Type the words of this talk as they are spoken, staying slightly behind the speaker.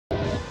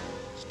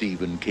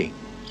Stephen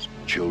King's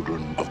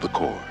Children of the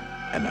Corn,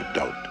 an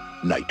adult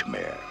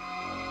nightmare.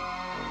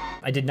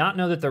 I did not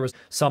know that there was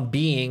some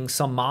being,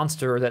 some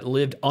monster that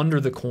lived under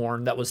the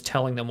corn that was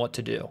telling them what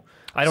to do.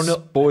 I don't know.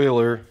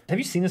 Spoiler. Have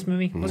you seen this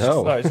movie?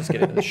 No. Let's just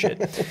get into this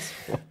shit.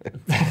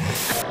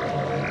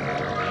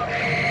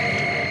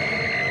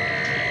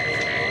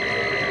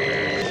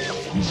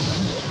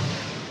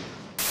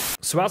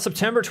 So out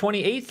September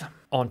 28th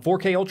on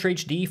 4K Ultra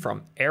HD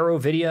from Arrow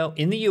Video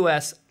in the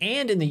US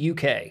and in the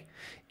UK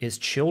is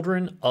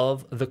Children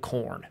of the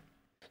Corn.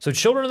 So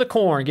Children of the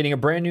Corn getting a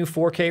brand new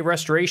 4K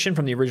restoration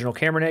from the original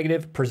camera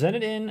negative,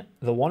 presented in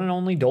the one and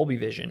only Dolby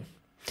Vision.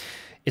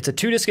 It's a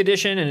 2-disc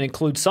edition and it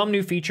includes some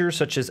new features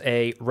such as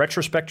a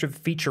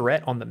retrospective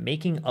featurette on the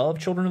making of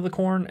Children of the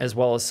Corn, as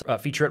well as a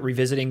featurette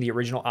revisiting the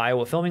original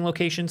Iowa filming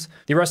locations.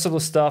 The rest of the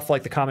stuff,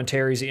 like the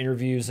commentaries, the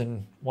interviews,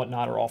 and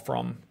whatnot, are all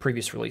from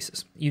previous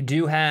releases. You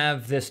do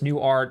have this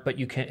new art, but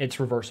it's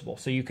reversible,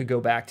 so you could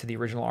go back to the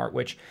original art,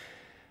 which,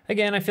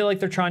 again, I feel like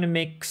they're trying to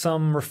make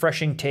some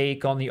refreshing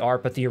take on the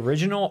art, but the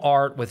original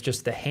art with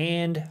just the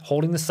hand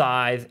holding the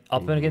scythe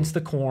up against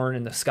the corn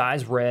and the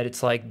sky's red,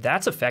 it's like,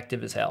 that's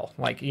effective as hell.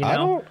 Like, you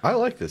know, I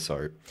like this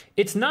art.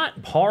 It's not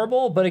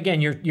horrible, but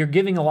again, you're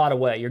giving a lot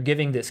away. You're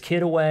giving this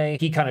kid away.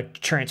 He kind of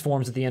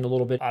transforms at the end a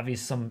little bit.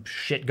 Obviously, some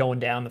shit going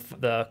down.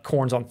 The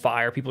corn's on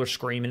fire. People are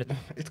screaming.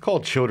 It's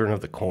called Children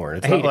of the Corn.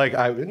 It's not like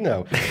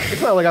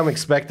it's not like I'm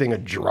expecting a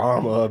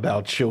drama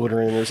about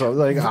children or something.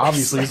 Like,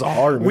 obviously, it's a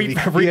horror movie.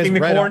 Reaping the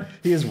corn.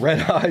 He has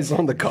red eyes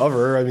on the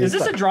cover. I mean, is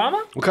this a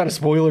drama? What kind of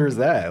spoiler is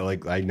that?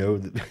 Like, I know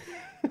that.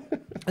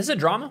 Is it a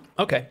drama?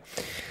 Okay.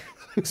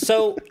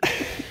 So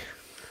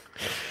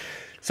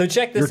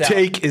check this out. Your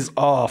take is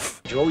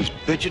off. You're always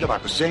bitching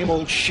about the same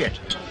old shit.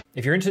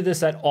 If you're into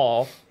this at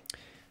all,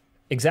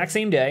 exact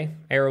same day,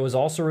 Arrow is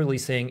also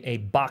releasing a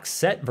box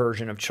set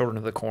version of Children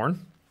of the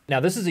Corn. Now,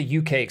 this is a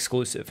UK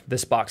exclusive,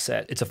 this box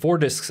set. It's a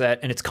 4-disc set,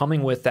 and it's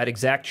coming with that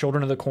exact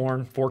Children of the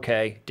Corn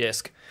 4K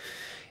disc.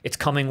 It's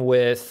coming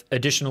with,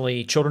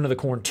 additionally, Children of the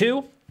Corn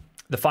 2,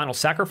 The Final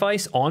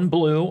Sacrifice on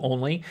blue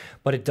only,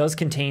 but it does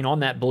contain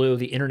on that blue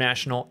the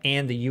international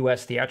and the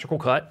US theatrical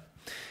cut.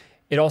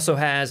 It also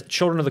has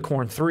Children of the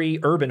Corn 3,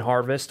 Urban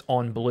Harvest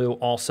on blue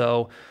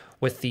also,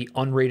 with the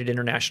unrated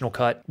international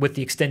cut, with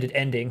the extended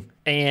ending,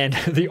 and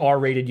the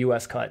R-rated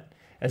US cut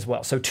as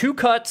well. So 2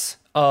 cuts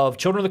of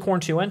Children of the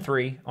Corn 2 and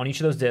 3 on each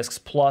of those discs,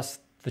 plus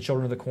the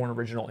Children of the Corn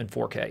original in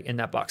 4K in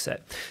that box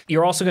set.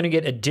 You're also going to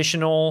get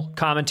additional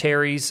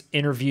commentaries,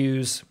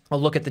 interviews, a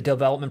look at the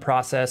development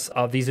process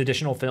of these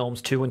additional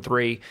films, 2 and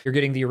 3. You're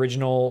getting the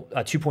original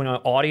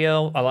 2.0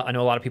 audio. I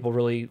know a lot of people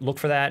really look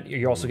for that.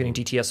 You're also getting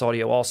DTS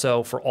audio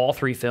also for all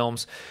 3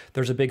 films.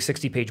 There's a big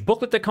 60-page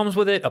booklet that comes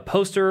with it, a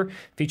poster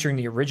featuring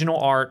the original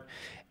art,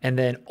 and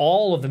then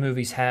all of the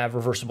movies have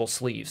reversible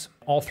sleeves.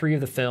 All 3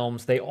 of the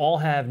films, they all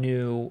have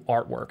new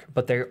artwork,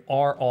 but they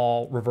are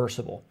all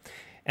reversible.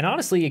 And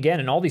honestly, again,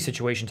 in all these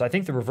situations, I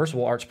think the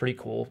reversible art's pretty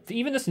cool.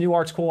 Even this new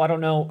art's cool. I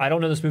don't know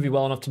this movie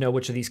well enough to know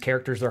which of these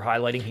characters they're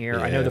highlighting here.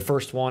 Yeah. I know the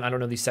first one. I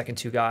don't know these second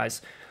 2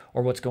 guys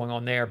or what's going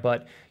on there,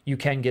 but you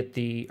can get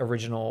the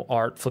original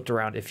art flipped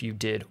around if you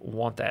did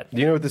want that.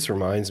 You know what this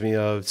reminds me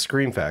of?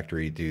 Scream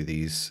Factory do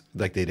these,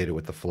 like they did it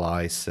with the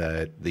Fly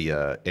set, the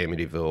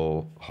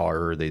Amityville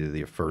Horror. They did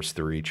the first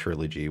 3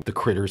 trilogy, the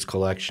Critters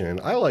collection.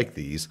 I like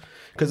these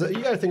because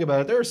you got to think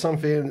about it. There are some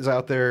fans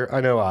out there, I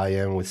know I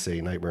am, with,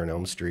 say, Nightmare on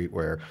Elm Street,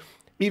 where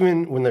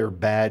even when they're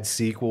bad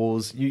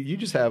sequels, you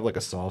just have like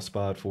a soft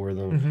spot for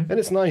them. And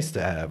it's nice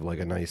to have like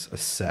a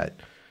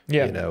set.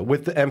 Yeah. You know,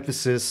 with the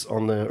emphasis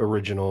on the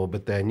original,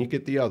 but then you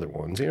get the other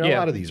ones. You know, a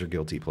lot of these are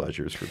guilty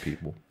pleasures for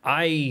people.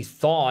 I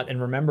thought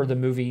and remember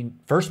the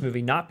first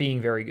movie not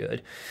being very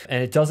good,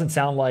 and it doesn't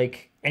sound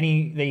like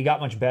they got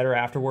much better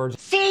afterwards.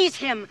 Seize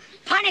him,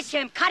 punish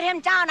him, cut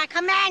him down, I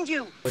command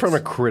you. From a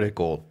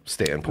critical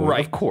standpoint,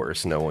 right. Of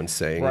course, no one's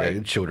saying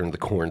that Children of the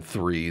Corn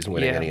 3 is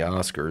winning any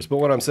Oscars. But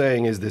what I'm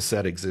saying is this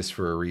set exists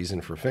for a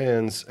reason for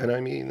fans, and I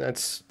mean,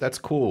 that's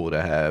cool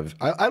to have.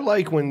 I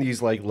like when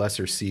these like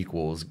lesser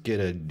sequels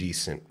get a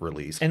decent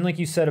release. And like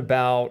you said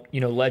about,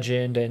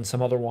 Legend and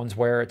some other ones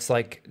where it's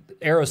like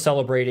Arrow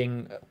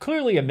celebrating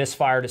clearly a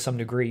misfire to some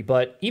degree,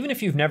 but even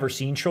if you've never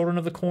seen Children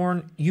of the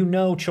Corn, you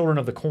know Children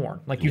of the Corn.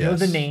 Like, you know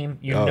the name,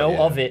 you know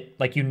of it,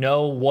 like, you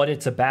know what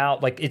it's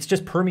about. Like, it's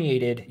just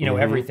permeated,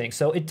 everything.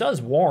 So it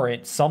does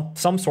warrant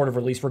some sort of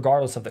release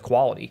regardless of the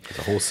quality. There's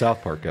a whole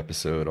South Park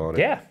episode on it.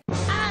 Yeah.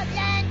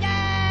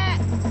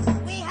 Outlander!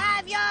 We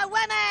have your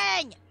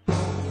woman!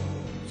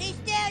 She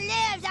still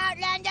lives,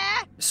 Outlander!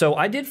 So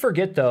I did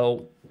forget,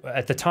 though,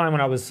 at the time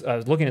when I was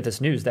looking at this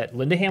news, that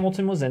Linda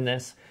Hamilton was in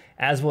this,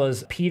 as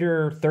was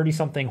Peter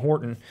 30-something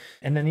Horton.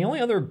 And then the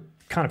only other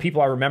kind of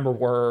people I remember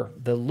were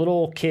the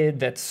little kid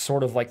that's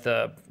sort of like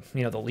the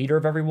leader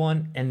of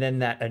everyone, and then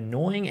that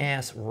annoying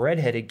ass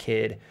redheaded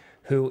kid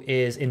who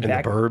is in the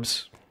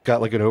Burbs.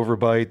 Got like an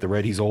overbite. The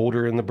red, he's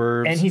older in the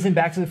Burbs. And he's in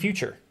Back to the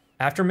Future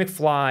After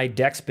McFly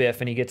decks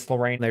Biff and he gets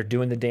Lorraine, they're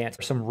doing the dance.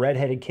 Some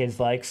redheaded kid's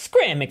like,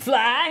 "Scram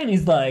McFly," and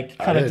he's like,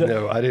 I didn't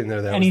know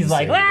that. And he's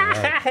like,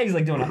 he's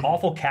like doing an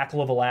awful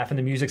cackle of a laugh, and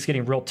the music's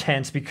getting real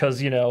tense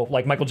because, you know,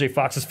 like Michael J.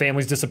 Fox's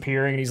family's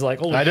disappearing, and he's like,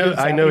 "Oh,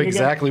 I know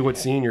exactly what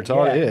scene you're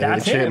talking. Yeah,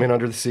 that's Enchantment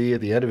Under the Sea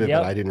at the end of it,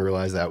 Yep. but I didn't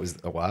realize that was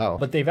wow.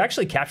 But they've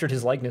actually captured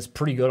his likeness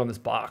pretty good on this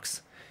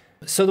box.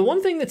 So the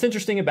one thing that's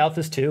interesting about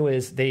this too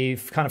is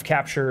they've kind of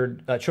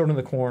captured Children of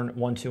the Corn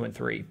 1, 2, and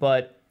 3,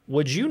 but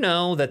would you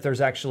know that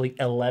there's actually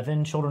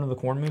 11 Children of the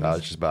Corn movies?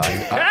 It's just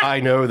I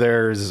know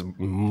there's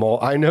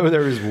I know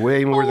there's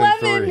way more 11?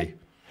 than 3.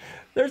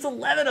 There's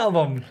 11 of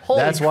them.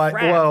 Holy That's why.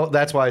 crap. Well,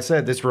 that's why I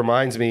said this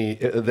reminds me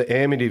the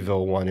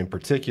Amityville one in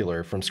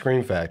particular from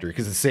Scream Factory,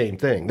 because it's the same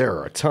thing. There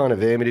are a ton of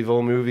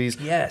Amityville movies.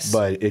 Yes.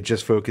 But it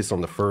just focused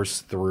on the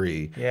first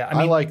 3. Yeah,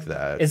 I like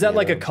that. Is that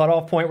like a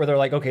cutoff point where they're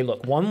like, okay,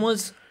 look, 1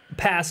 was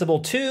passable,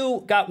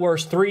 2 got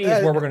worse, 3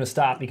 is where we're going to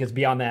stop, because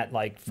beyond that,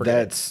 like,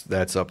 forget it.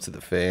 That's up to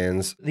the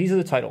fans. These are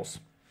the titles.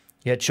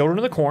 You had Children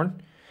of the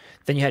Corn,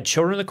 then you had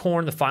Children of the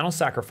Corn, The Final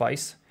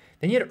Sacrifice,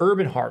 then you had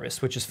Urban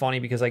Harvest, which is funny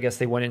because I guess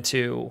they went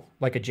into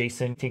like a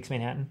Jason Takes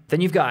Manhattan.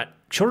 Then you've got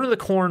Children of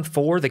the Corn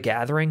 4, The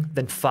Gathering,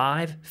 then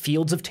 5,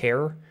 Fields of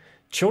Terror.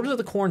 Children of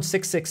the Corn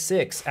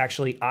 666,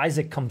 actually,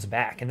 Isaac comes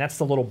back, and that's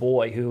the little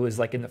boy who was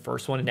like in the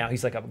first one, and now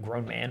he's like a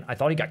grown man. I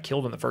thought he got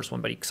killed in the first one,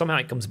 but somehow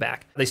he comes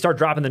back. They start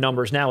dropping the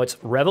numbers. Now it's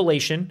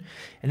Revelation,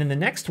 and then the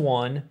next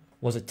one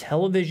was a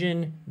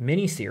television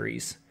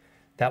miniseries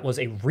that was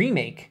a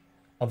remake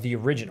of the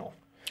original.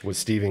 Was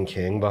Stephen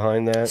King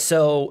behind that?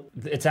 So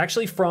it's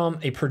actually from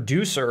a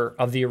producer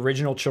of the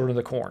original Children of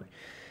the Corn.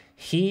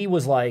 He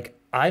was like,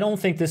 I don't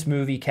think this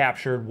movie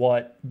captured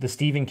what the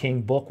Stephen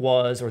King book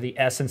was or the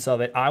essence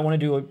of it. I want to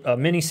do a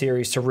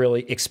miniseries to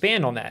really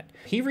expand on that.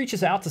 He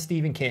reaches out to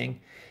Stephen King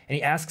and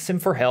he asks him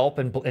for help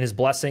and his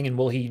blessing, and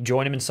will he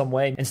join him in some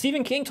way. And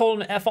Stephen King told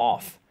him to F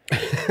off.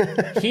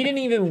 He didn't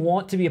even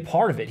want to be a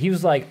part of it. He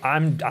was like, I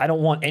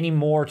don't want any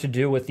more to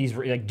do with these,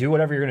 like, do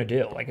whatever you're going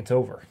to do. Like, it's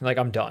over. Like,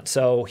 I'm done.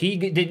 So he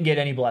didn't get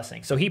any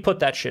blessing. So he put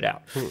that shit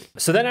out.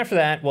 So then after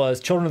that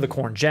was Children of the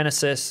Corn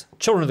Genesis,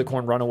 Children of the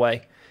Corn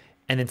Runaway.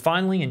 And then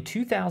finally in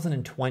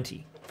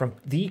 2020, from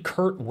the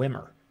Kurt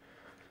Wimmer.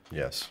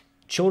 Yes.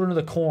 Children of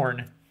the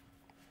Corn,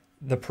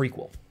 the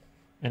prequel.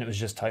 And it was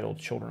just titled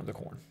Children of the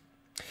Corn.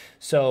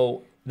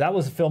 So that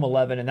was film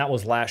 11, and that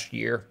was last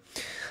year.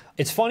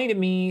 It's funny to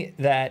me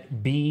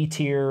that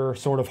B-tier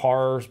sort of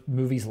horror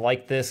movies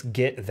like this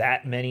get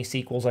that many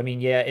sequels. I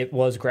mean, yeah, it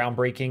was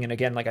groundbreaking. And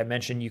again, like I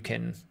mentioned, you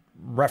can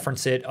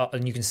reference it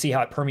and you can see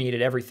how it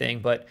permeated everything.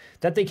 But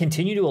that they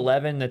continue to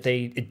 11, that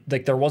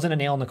like there wasn't a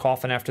nail in the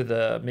coffin after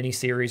the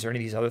miniseries or any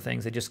of these other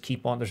things. They just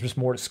keep on. There's just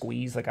more to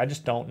squeeze. Like, I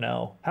just don't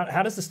know.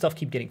 How does this stuff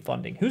keep getting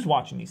funding? Who's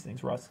watching these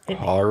things, Russ?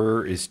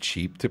 Horror is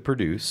cheap to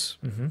produce.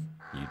 Mm-hmm.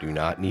 You do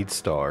not need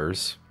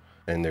stars.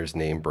 And there's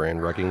name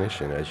brand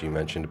recognition, as you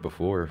mentioned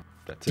before.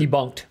 That's it.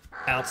 Debunked.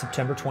 Out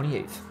September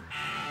 28th.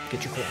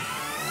 Get your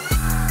corn.